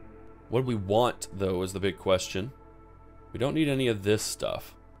said. What do we want, though, is the big question. We don't need any of this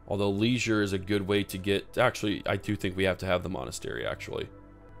stuff. Although leisure is a good way to get... Actually, I do think we have to have the monastery, actually.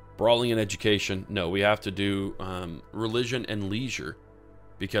 Brawling and education. No, we have to do religion and leisure,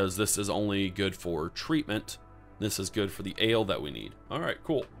 because this is only good for treatment. This is good for the ale that we need. All right,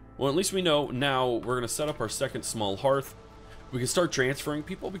 cool. Well, at least we know now we're going to set up our second small hearth. We can start transferring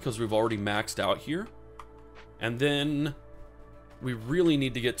people because we've already maxed out here. And then we really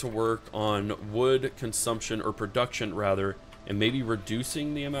need to get to work on wood consumption, or production rather, and maybe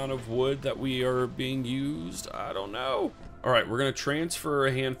reducing the amount of wood that we are being used. I don't know. All right, we're gonna transfer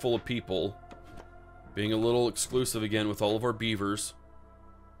a handful of people, being a little exclusive again with all of our beavers.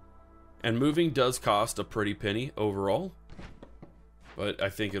 And moving does cost a pretty penny overall, but I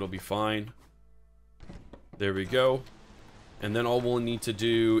think it'll be fine. There we go. And then all we'll need to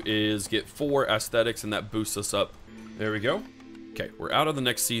do is get 4 aesthetics, and that boosts us up. There we go. Okay, we're out of the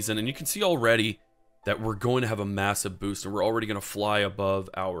next season, and you can see already that we're going to have a massive boost, and we're already going to fly above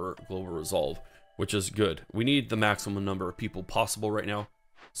our global resolve, which is good. We need the maximum number of people possible right now,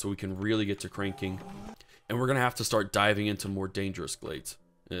 so we can really get to cranking. And we're going to have to start diving into more dangerous glades.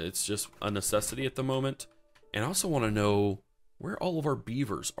 It's just a necessity at the moment. And I also want to know where all of our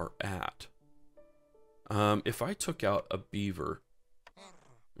beavers are at. If I took out a beaver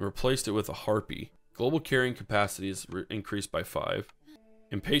and replaced it with a harpy, global carrying capacity is increased by 5.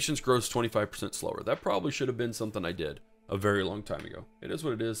 Impatience grows 25% slower. That probably should have been something I did a very long time ago. It is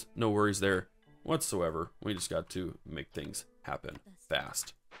what it is. No worries there whatsoever. We just got to make things happen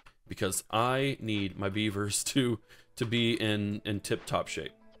fast, because I need my beavers to be in tip-top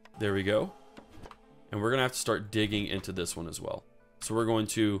shape. There we go. And we're gonna have to start digging into this one as well. So we're going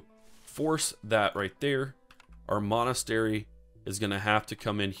to force that right there. Our monastery is gonna have to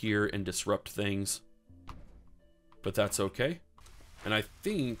come in here and disrupt things, but that's okay. And I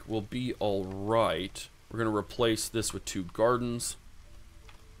think we'll be all right. We're gonna replace this with 2 gardens,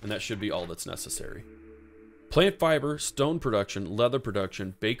 and that should be all that's necessary. Plant fiber, stone production, leather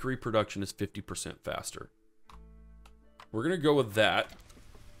production, bakery production is 50% faster. We're gonna go with that,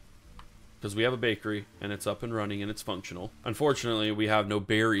 because we have a bakery, and it's up and running, and it's functional. Unfortunately, we have no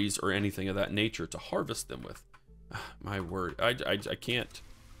berries or anything of that nature to harvest them with. My word, I can't.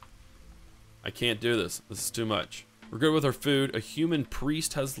 I can't do this. This is too much. We're good with our food. A human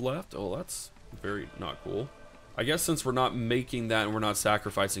priest has left. Oh, that's very not cool. I guess since we're not making that and we're not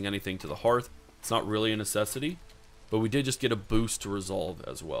sacrificing anything to the hearth, it's not really a necessity. But we did just get a boost to resolve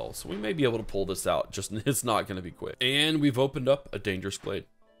as well. So we may be able to pull this out. Just it's not going to be quick. And we've opened up a dangerous glade.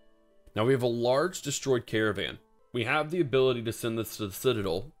 Now we have a large destroyed caravan. We have the ability to send this to the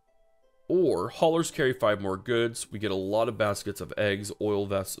citadel, or haulers carry 5 more goods. We get a lot of baskets of eggs, oil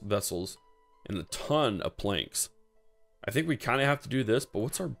vessels, and a ton of planks. I think we kind of have to do this, but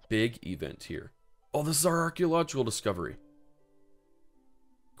what's our big event here? Oh, this is our archaeological discovery.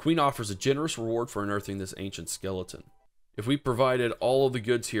 Queen offers a generous reward for unearthing this ancient skeleton. If we provided all of the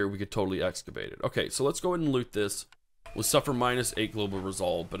goods here, we could totally excavate it. Okay, so let's go ahead and loot this. We'll suffer -8 global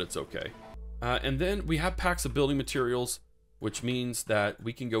resolve, but it's okay. And then we have packs of building materials, which means that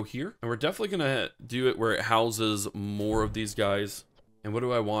we can go here. And we're definitely going to do it where it houses more of these guys. And what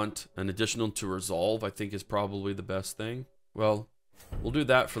do I want? An additional to resolve, I think, is probably the best thing. Well, we'll do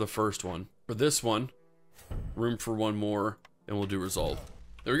that for the first one. For this one, room for 1 more, and we'll do resolve.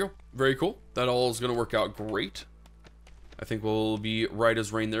 There we go. Very cool. That all is going to work out great. I think we'll be right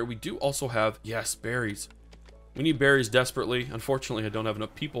as rain there. We do also have, yes, berries. We need berries desperately. Unfortunately, I don't have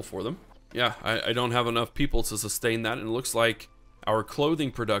enough people for them. Yeah, I don't have enough people to sustain that, and it looks like our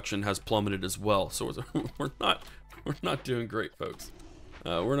clothing production has plummeted as well. So we're not doing great, folks.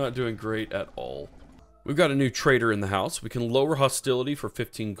 We're not doing great at all. We've got a new trader in the house. We can lower hostility for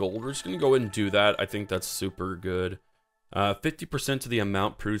 15 gold. We're just going to go ahead and do that. I think that's super good. 50% of the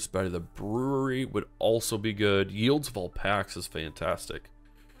amount produced by the brewery would also be good. Yields of all packs is fantastic.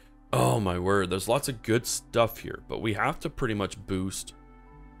 Oh my word, there's lots of good stuff here, but we have to pretty much boost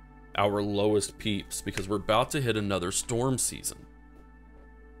our lowest peeps because we're about to hit another storm season.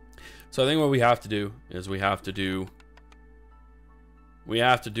 So I think what we have to do is we have to do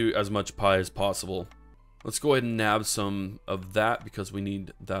as much pie as possible. Let's go ahead and nab some of that because we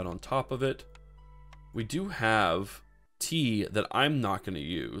need that on top of it. We do have tea that I'm not going to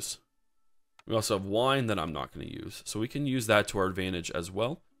use. We also have wine that I'm not going to use, so we can use that to our advantage as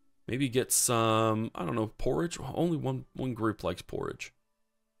well. Maybe get some, I don't know, porridge. Only one group likes porridge.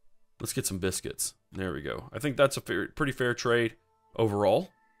 Let's get some biscuits. There we go. I think that's a pretty fair trade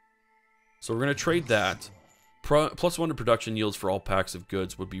overall. So we're going to trade that. +1 to production yields for all packs of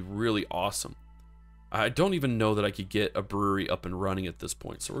goods would be really awesome. I don't even know that I could get a brewery up and running at this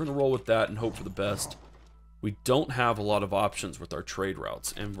point. So we're going to roll with that and hope for the best. We don't have a lot of options with our trade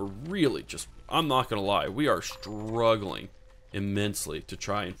routes. And we're really just, I'm not going to lie, we are struggling immensely to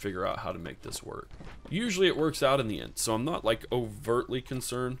try and figure out how to make this work. Usually it works out in the end, so I'm not like overtly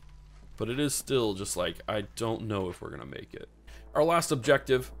concerned, but it is still just like I don't know if we're gonna make it. Our last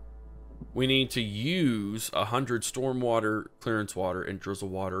objective, we need to use 100 stormwater, clearance water, and drizzle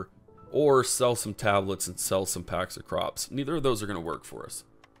water or sell some tablets and sell some packs of crops. Neither of those are going to work for us.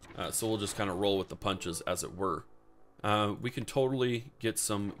 So we'll just kind of roll with the punches, as it were. We can totally get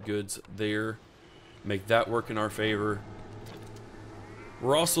some goods there, make that work in our favor.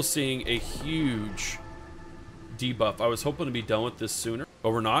 We're also seeing a huge debuff. I was hoping to be done with this sooner,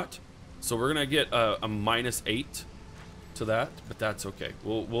 but we're not. So we're gonna get a -8 to that, but that's okay.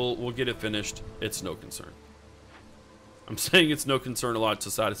 We'll get it finished. It's no concern. I'm saying it's no concern a lot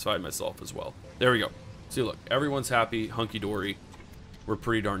to satisfy myself as well. There we go. See, look, everyone's happy, hunky-dory. We're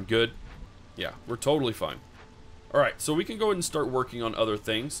pretty darn good. Yeah, we're totally fine. All right, so we can go ahead and start working on other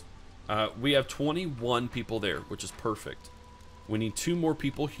things. We have 21 people there, which is perfect. We need 2 more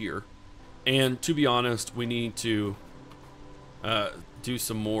people here. And to be honest, we need to do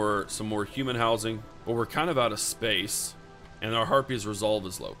some more human housing, but we're kind of out of space, and our Harpy's resolve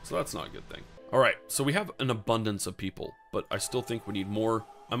is low, so that's not a good thing. All right, so we have an abundance of people, but I still think we need more.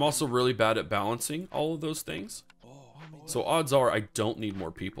 I'm also really bad at balancing all of those things, so odds are I don't need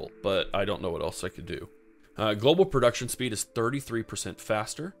more people, but I don't know what else I could do. Global production speed is 33%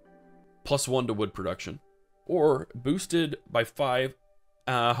 faster, +1 to wood production, or boosted by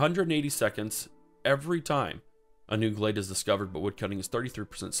 180 seconds every time a new glade is discovered, but wood cutting is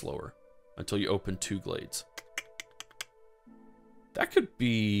 33% slower until you open 2 glades. That could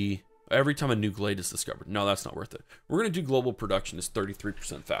be every time a new glade is discovered. No, that's not worth it. We're going to do global production is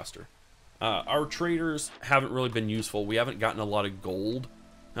 33% faster. Our traders haven't really been useful. We haven't gotten a lot of gold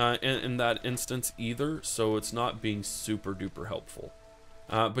in that instance either, so it's not being super duper helpful.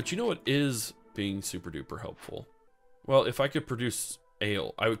 But you know what is being super duper helpful? Well, if I could produce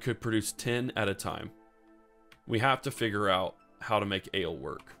ale, I could produce 10 at a time. We have to figure out how to make ale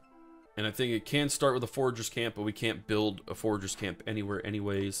work. And I think it can start with a forager's camp, but we can't build a forager's camp anywhere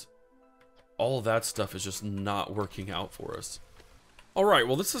anyways. All of that stuff is just not working out for us. All right,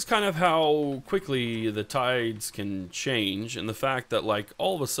 well, this is kind of how quickly the tides can change, and the fact that, like,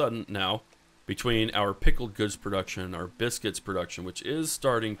 all of a sudden now, between our pickled goods production, our biscuits production, which is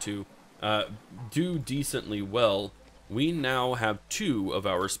starting to do decently well, we now have 2 of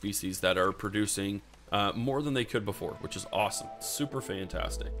our species that are producing more than they could before, which is awesome. Super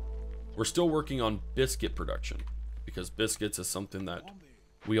fantastic. We're still working on biscuit production, because biscuits is something that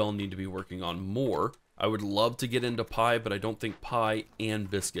we all need to be working on more. I would love to get into pie, but I don't think pie and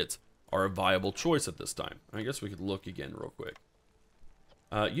biscuits are a viable choice at this time. I guess we could look again real quick.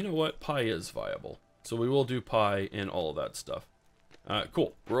 You know what? Pie is viable. So we will do pie and all of that stuff.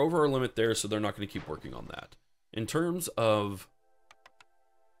 Cool. We're over our limit there, so they're not going to keep working on that. In terms of...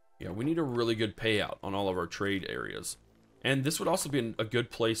 yeah, we need a really good payout on all of our trade areas. And this would also be a good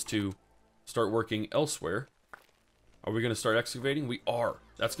place to start working elsewhere. Are we going to start excavating? We are.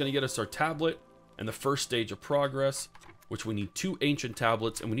 That's going to get us our tablet and the first stage of progress, which we need 2 ancient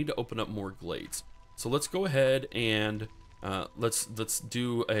tablets, and we need to open up more glades. So let's go ahead and let's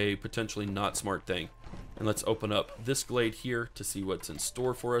do a potentially not smart thing. And let's open up this glade here to see what's in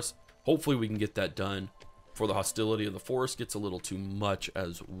store for us. Hopefully we can get that done before the hostility of the forest gets a little too much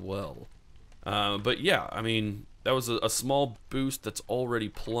as well. But yeah, I mean, that was a small boost that's already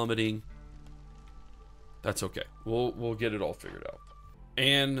plummeting. That's okay. We'll get it all figured out.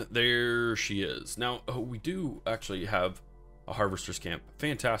 And there she is. Now, we do actually have a harvester's camp.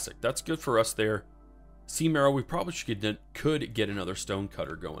 Fantastic. That's good for us there. Sea marrow, we probably could get another stone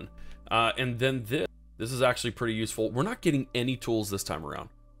cutter going. And then this is actually pretty useful. We're not getting any tools this time around,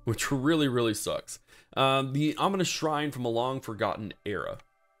 which really, really sucks. The ominous shrine from a long forgotten era.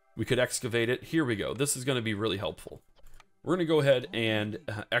 We could excavate it. Here we go. This is going to be really helpful. We're going to go ahead and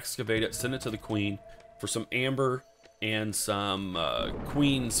excavate it, send it to the queen for some amber and some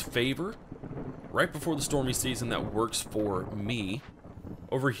queen's favor right before the stormy season. That works for me.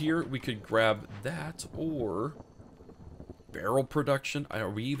 Over here, we could grab that, or barrel production. Are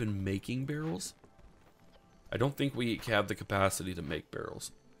we even making barrels? I don't think we have the capacity to make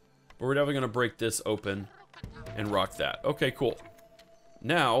barrels. But we're definitely going to break this open and rock that. Okay, cool.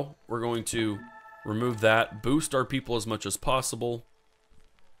 Now, we're going to remove that, boost our people as much as possible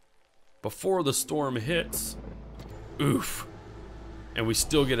before the storm hits. Oof. And we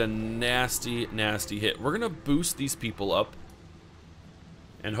still get a nasty, nasty hit. We're going to boost these people up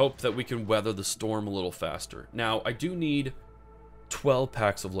and hope that we can weather the storm a little faster. Now, I do need 12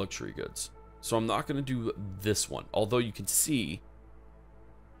 packs of luxury goods, so I'm not going to do this one. Although you can see,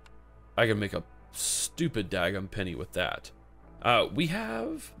 I can make a stupid daggum penny with that. We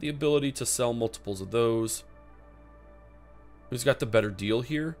have the ability to sell multiples of those. Who's got the better deal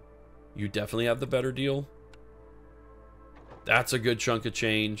here? You definitely have the better deal. That's a good chunk of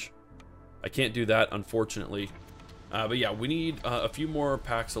change. I can't do that, unfortunately. But yeah, we need a few more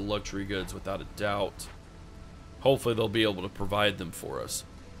packs of luxury goods without a doubt. Hopefully they'll be able to provide them for us.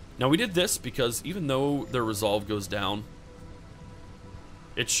 Now we did this because even though their resolve goes down,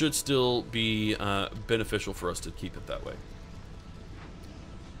 it should still be beneficial for us to keep it that way.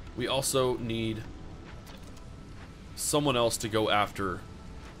 We also need someone else to go after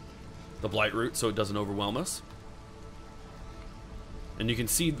the blight root so it doesn't overwhelm us. And you can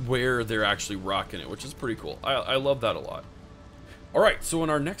see where they're actually rocking it, which is pretty cool. I love that a lot. Alright, so in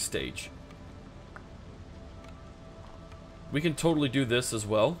our next stage, we can totally do this as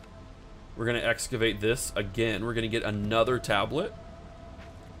well. We're going to excavate this again. We're going to get another tablet.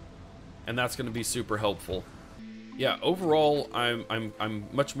 And that's going to be super helpful. Yeah, overall, I'm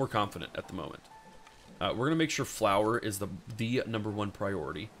much more confident at the moment. We're going to make sure flour is the #1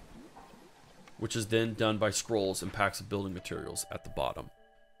 priority, which is then done by scrolls and packs of building materials at the bottom.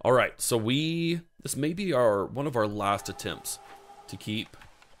 All right, so this may be one of our last attempts to keep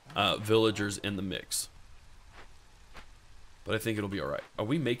villagers in the mix. But I think it'll be all right. Are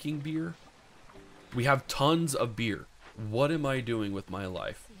we making beer? We have tons of beer. What am I doing with my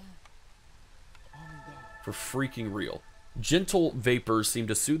life? For freaking real. Gentle vapors seem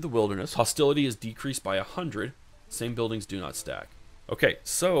to soothe the wilderness. Hostility is decreased by 100. Same buildings do not stack. Okay,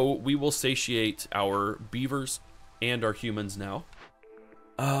 so we will satiate our beavers and our humans now.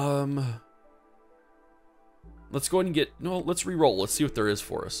 Let's go ahead and let's re-roll. Let's see what there is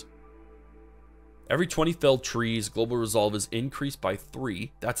for us. Every 20 felled trees, global resolve is increased by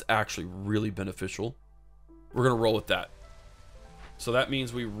 3. That's actually really beneficial. We're going to roll with that. So that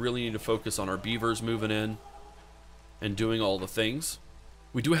means we really need to focus on our beavers moving in and doing all the things.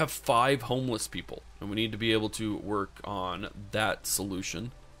 We do have 5 homeless people, and we need to be able to work on that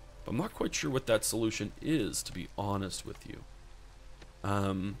solution. But I'm not quite sure what that solution is, to be honest with you.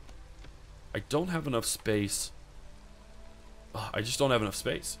 I don't have enough space. I just don't have enough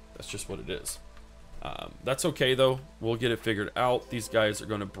space. That's just what it is. That's okay, though. We'll get it figured out. These guys are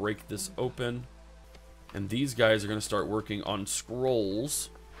going to break this open. And these guys are going to start working on scrolls.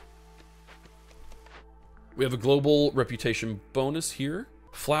 We have a global reputation bonus here.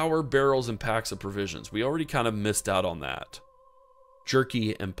 Flour, barrels, and packs of provisions. We already kind of missed out on that.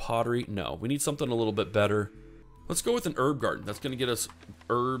 Jerky and pottery. No, we need something a little bit better. Let's go with an herb garden. That's going to get us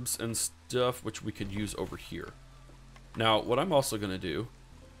herbs and stuff, which we could use over here. Now, what I'm also going to do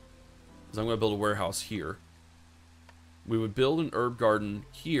is I'm going to build a warehouse here. We would build an herb garden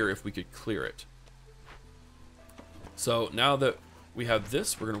here if we could clear it. So now that we have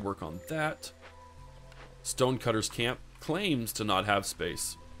this, we're going to work on that. Stonecutter's camp claims to not have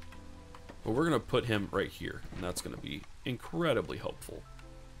space, but we're going to put him right here, and that's going to be incredibly helpful.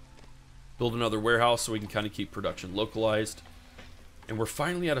 Build another warehouse so we can kind of keep production localized. And we're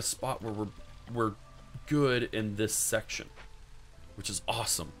finally at a spot where we're good in this section, which is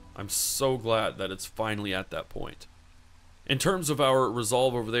awesome. I'm so glad that it's finally at that point. In terms of our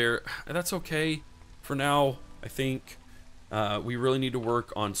resolve over there, that's okay for now. I think we really need to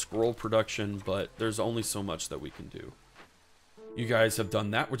work on scroll production, but there's only so much that we can do. You guys have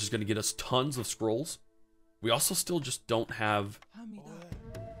done that, which is going to get us tons of scrolls. We also still just don't have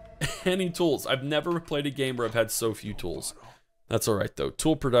any tools. I've never played a game where I've had so few tools. That's all right, though.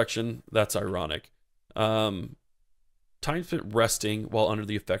 Tool production, that's ironic. Time spent resting while under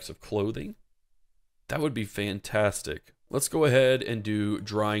the effects of clothing. That would be fantastic. Let's go ahead and do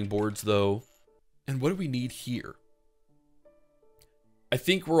drying boards, though. And what do we need here? I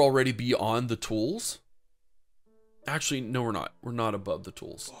think we're already beyond the tools. Actually, no, we're not. We're not above the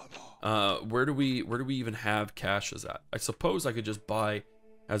tools. Where do we even have caches at? I suppose I could just buy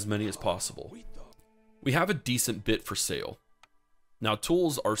as many as possible. We have a decent bit for sale. Now,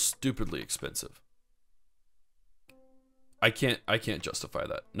 tools are stupidly expensive. I can't justify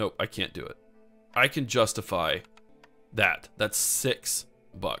that. Nope, I can't do it. I can justify that. That's $6.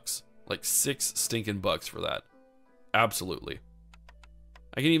 Like $6 stinking bucks for that. Absolutely.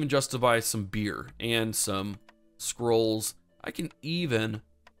 I can even justify some beer and some scrolls. I can even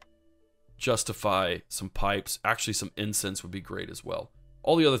justify some pipes. Actually, some incense would be great as well.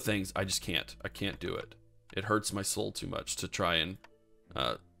 All the other things, I just can't. I can't do it. It hurts my soul too much to try and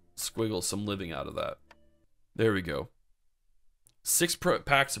squiggle some living out of that. There we go. 6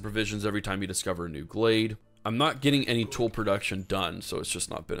 packs of provisions every time you discover a new glade. I'm not getting any tool production done, so it's just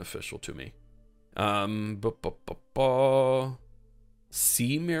not beneficial to me.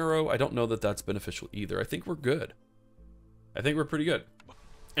 Sea marrow, I don't know that that's beneficial either. I think we're good. I think we're pretty good.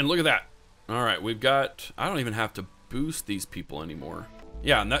 And look at that. All right, we've got, I don't even have to boost these people anymore.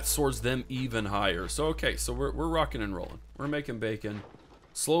 Yeah, and that soars them even higher. So, okay, so we're rocking and rolling. We're making bacon.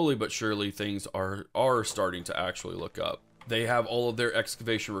 slowly but surely things are starting to actually look up. They have all of their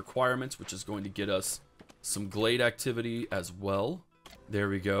excavation requirements, which is going to get us some glade activity as well. There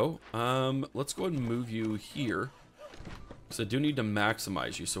we go. Let's go ahead and move you here, because I do need to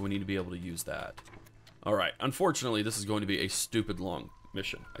maximize you, so we need to be able to use that. All right, unfortunately, this is going to be a stupid long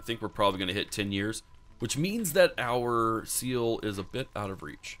mission. I think we're probably going to hit 10 years, which means that our seal is a bit out of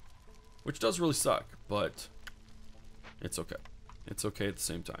reach, which does really suck, but it's okay. It's okay at the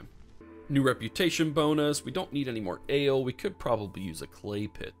same time. New reputation bonus. We don't need any more ale. We could probably use a clay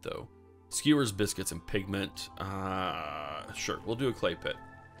pit, though. Skewers, biscuits, and pigment. Sure, we'll do a clay pit.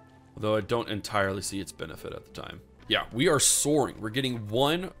 Although I don't entirely see its benefit at the time. Yeah, we are soaring. We're getting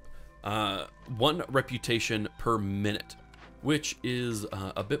one reputation per minute, which is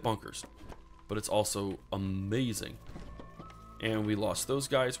a bit bonkers, but it's also amazing. And we lost those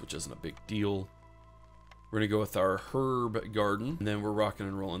guys, which isn't a big deal. We're gonna go with our herb garden, and then we're rocking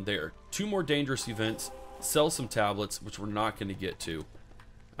and rolling there. 2 more dangerous events, sell some tablets, which we're not gonna get to.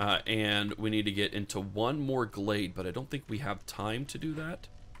 And we need to get into 1 more glade, but I don't think we have time to do that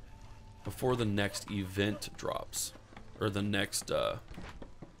before the next event drops, or the next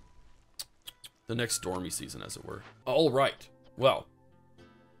stormy season, as it were. All right. Well,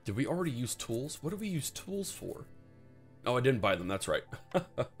 did we already use tools? What did we use tools for? Oh, I didn't buy them. That's right.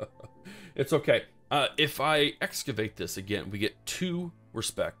 It's okay. If I excavate this again, we get 2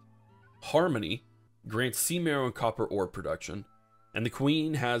 respect. Harmony grants sea marrow and copper ore production. And the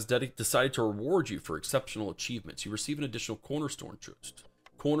Queen has decided to reward you for exceptional achievements. You receive an additional cornerstone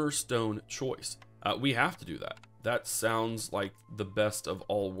choice. We have to do that. That sounds like the best of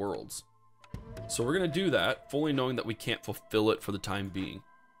all worlds. So we're going to do that, fully knowing that we can't fulfill it for the time being.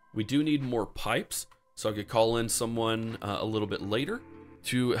 We do need more pipes, so I could call in someone a little bit later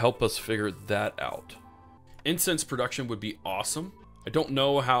to help us figure that out. Incense production would be awesome. I don't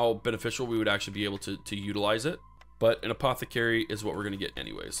know how beneficial we would actually be able to utilize it, but an apothecary is what we're going to get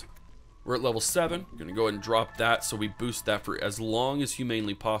anyways. We're at level 7. I'm going to go ahead and drop that so we boost that for as long as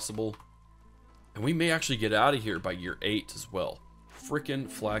humanely possible. And we may actually get out of here by year 8 as well. Frickin'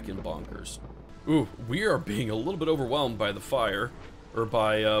 flackin' bonkers. Ooh, we are being a little bit overwhelmed by the fire, or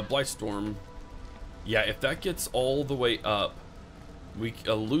by Blightstorm. Yeah, if that gets all the way up, we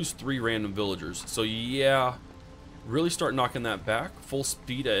lose 3 random villagers. So yeah, really start knocking that back. Full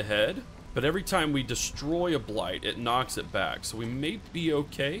speed ahead. But every time we destroy a blight, it knocks it back. So we may be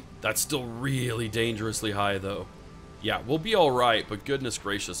okay. That's still really dangerously high, though. Yeah, we'll be all right. But goodness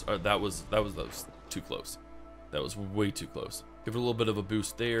gracious, that was too close. That was way too close. Give it a little bit of a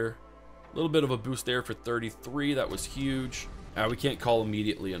boost there. A little bit of a boost there for 33. That was huge. We can't call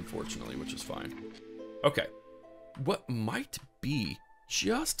immediately, unfortunately, which is fine. Okay. What might be,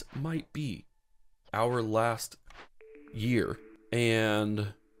 just might be, our last year.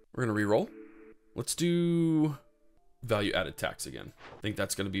 And we're going to reroll. Let's do value added tax again. I think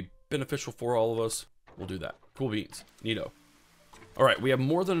that's going to be beneficial for all of us. We'll do that. Cool beans. Neato. All right, we have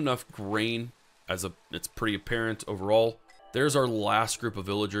more than enough grain. It's pretty apparent overall. There's our last group of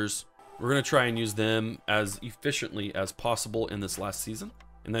villagers. We're going to try and use them as efficiently as possible in this last season.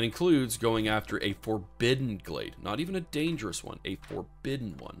 And that includes going after a forbidden glade. Not even a dangerous one, a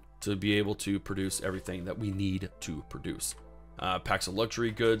forbidden one. To be able to produce everything that we need to produce. Packs of luxury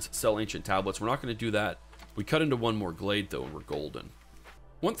goods, sell ancient tablets. We're not going to do that. We cut into 1 more glade though, and we're golden.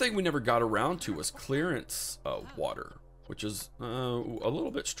 One thing we never got around to was clearance water, which is a little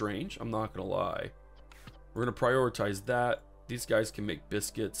bit strange. I'm not going to lie. We're going to prioritize that. These guys can make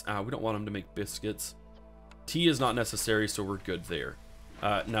biscuits. We don't want them to make biscuits. Tea is not necessary, so we're good there.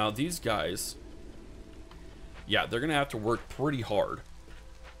 Now these guys, yeah, they're going to have to work pretty hard.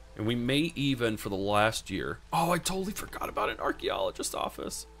 And we may even, for the last year... Oh, I totally forgot about an archaeologist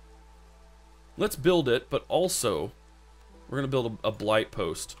office. Let's build it, but also we're going to build a blight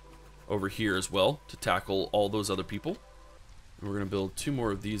post over here as well to tackle all those other people. And we're going to build 2 more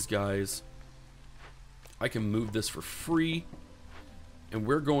of these guys. I can move this for free. And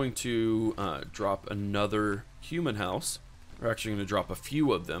we're going to drop another human house. We're actually going to drop a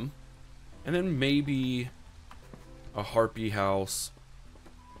few of them. And then maybe a harpy house.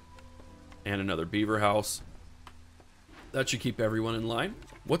 And another beaver house. That should keep everyone in line.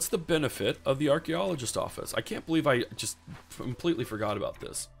 What's the benefit of the archaeologist office? I can't believe I just completely forgot about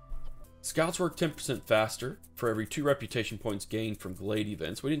this. Scouts work 10% faster for every 2 reputation points gained from glade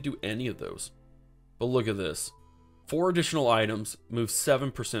events. We didn't do any of those. But look at this. 4 additional items move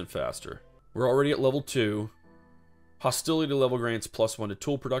 7% faster. We're already at level 2. Hostility level grants +1 to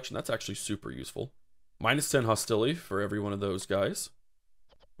tool production. That's actually super useful. -10 hostility for every one of those guys.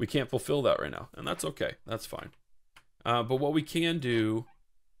 We can't fulfill that right now, and that's okay. That's fine. But what we can do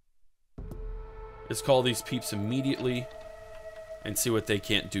is call these peeps immediately and see what they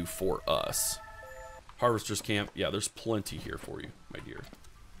can't do for us. Harvester's camp. Yeah, there's plenty here for you, my dear.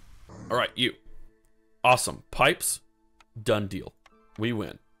 All right, you. Awesome. Pipes. Done deal. We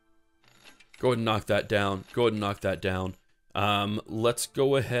win. Go ahead and knock that down. Go ahead and knock that down. Let's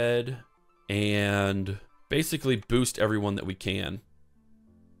go ahead and basically boost everyone that we can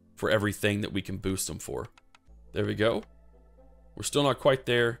for everything that we can boost them for. There we go. We're still not quite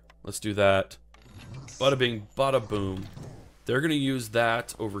there. Let's do that. Bada bing, bada boom. They're gonna use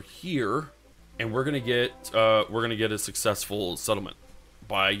that over here, and we're gonna get a successful settlement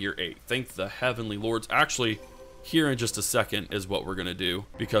by year 8. Thank the heavenly lords. Actually, here in just a second is what we're gonna do,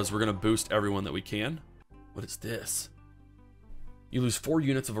 because we're gonna boost everyone that we can. What is this? You lose 4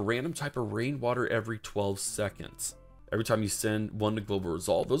 units of a random type of rainwater every 12 seconds. Every time you send one to global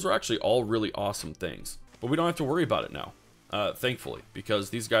resolve. Those are actually all really awesome things, but we don't have to worry about it now, thankfully, because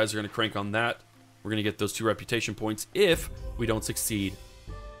these guys are gonna crank on that. We're gonna get those 2 reputation points if we don't succeed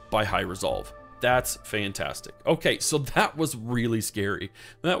by high resolve. That's fantastic. Okay, so that was really scary.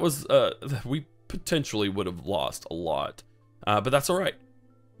 That was, we potentially would have lost a lot, but that's all right.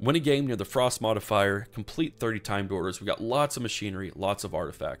 Win a game near the frost modifier, complete 30 timed orders. We got lots of machinery, lots of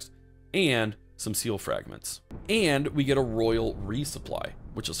artifacts, and some seal fragments. And we get a royal resupply,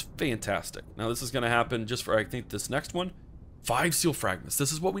 which is fantastic. Now this is gonna happen just for, I think, this next one. 5 seal fragments.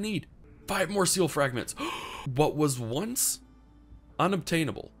 This is what we need. 5 more seal fragments. What was once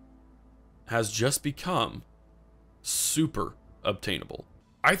unobtainable has just become super obtainable.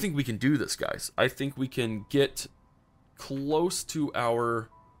 I think we can do this, guys. I think we can get close to our...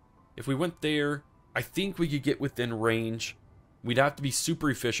 If we went there, I think we could get within range. We'd have to be super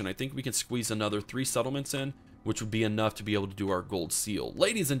efficient. I think we can squeeze another 3 settlements in, which would be enough to be able to do our gold seal.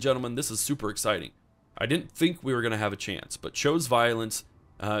 Ladies and gentlemen, this is super exciting. I didn't think we were going to have a chance, but Cho's violence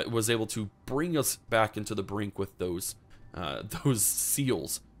was able to bring us back into the brink with those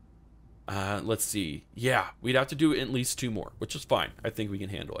seals. Let's see. Yeah, we'd have to do at least 2 more, which is fine. I think we can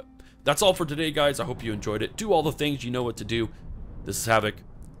handle it. That's all for today, guys. I hope you enjoyed it. Do all the things you know what to do. This is Havoc.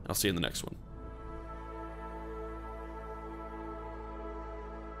 I'll see you in the next one.